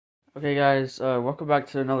Okay guys, welcome back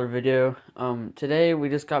to another video. Today we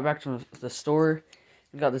just got back from the store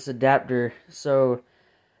and got this adapter. So,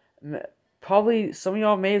 probably some of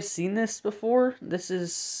y'all may have seen this before.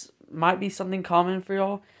 Might be something common for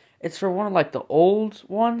y'all. It's for one of like the old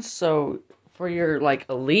ones, so for your like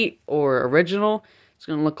Elite or Original, it's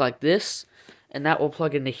gonna look like this. And that will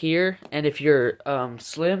plug into here. And if you're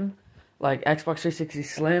Slim, like Xbox 360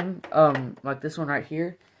 Slim, like this one right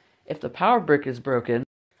here, if the power brick is broken,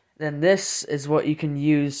 then this is what you can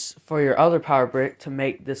use for your other power brick to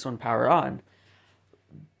make this one power on.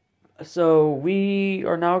 So we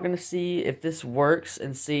are now going to see if this works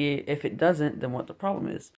and see if it doesn't, then what the problem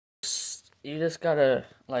is. You just gotta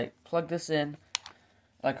like plug this in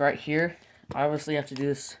like right here. I obviously have to do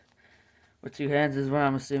this with two hands is what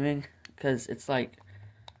I'm assuming, because it's like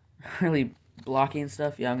really blocky and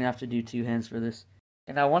stuff. Yeah, I'm gonna have to do two hands for this.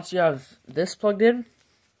 And now once you have this plugged in,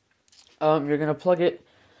 you're gonna plug it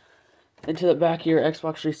into the back of your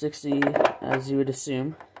Xbox 360, as you would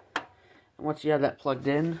assume. And once you have that plugged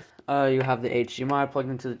in, you have the HDMI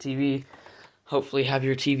plugged into the TV. Hopefully have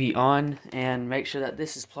your TV on, and make sure that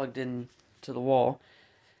this is plugged in to the wall.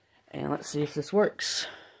 And let's see if this works.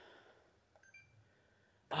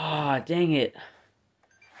 Ah, dang it.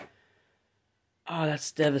 Oh,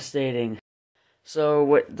 that's devastating.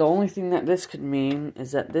 So the only thing that this could mean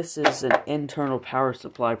is that this is an internal power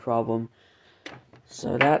supply problem.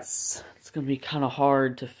 So it's going to be kind of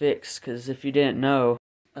hard to fix, because if you didn't know,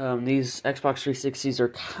 these Xbox 360s are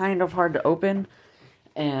kind of hard to open,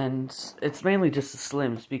 and it's mainly just the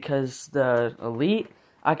Slims, because the Elite,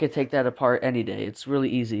 I could take that apart any day. It's really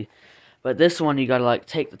easy. But this one, you got to like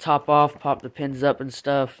take the top off, pop the pins up and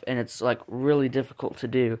stuff, and it's like really difficult to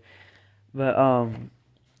do. But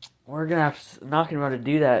we're going to not going to be able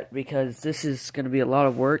to do that, because this is going to be a lot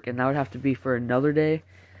of work, and that would have to be for another day.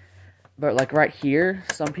 But like right here,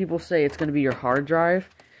 some people say it's going to be your hard drive,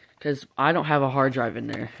 because I don't have a hard drive in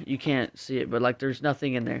there. You can't see it, but like there's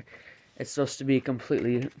nothing in there. It's supposed to be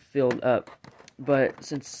completely filled up. But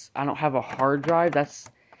since I don't have a hard drive,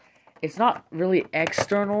 it's not really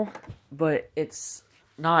external, but it's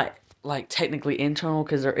not like technically internal,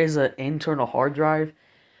 because there is an internal hard drive.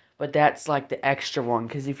 But that's like the extra one,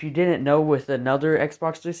 because if you didn't know, with another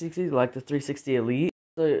Xbox 360, like the 360 Elite,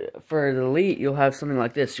 so for the Elite, you'll have something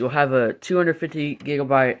like this. You'll have a 250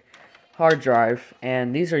 gigabyte hard drive,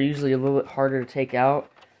 and these are usually a little bit harder to take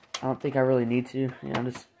out. I don't think I really need to. Yeah,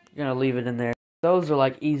 I'm just gonna leave it in there. Those are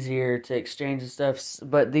like easier to exchange and stuff,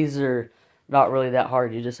 but these are not really that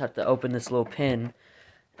hard. You just have to open this little pin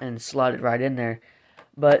and slide it right in there.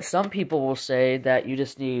 But some people will say that you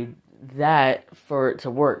just need that for it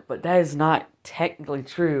to work, but that is not technically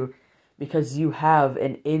true, because you have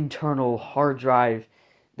an internal hard drive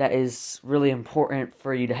that is really important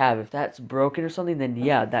for you to have. If that's broken or something, then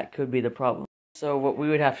yeah, that could be the problem. So what we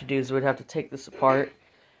would have to do is we'd have to take this apart.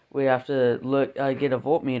 We'd have to get a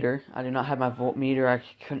voltmeter. I do not have my voltmeter. I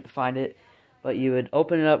couldn't find it. But you would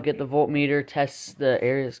open it up, get the voltmeter, test the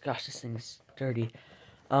areas. Gosh, this thing's dirty.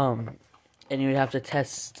 And you would have to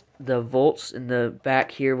test the volts in the back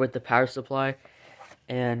here with the power supply,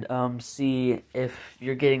 and see if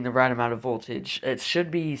you're getting the right amount of voltage. It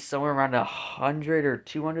should be somewhere around 100 or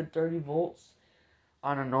 230 volts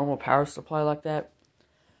on a normal power supply like that.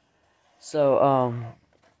 So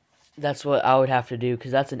that's what I would have to do,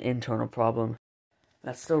 because that's an internal problem.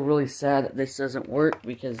 That's still really sad that this doesn't work,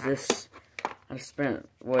 because I spent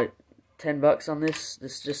what, $10 on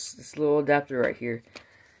this little adapter right here,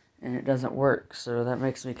 and it doesn't work. So that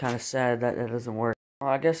makes me kind of sad that it doesn't work. Well,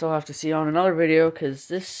 I guess I'll have to see you on another video, because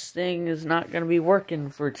this thing is not going to be working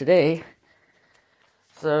for today.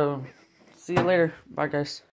 So, see you later. Bye, guys.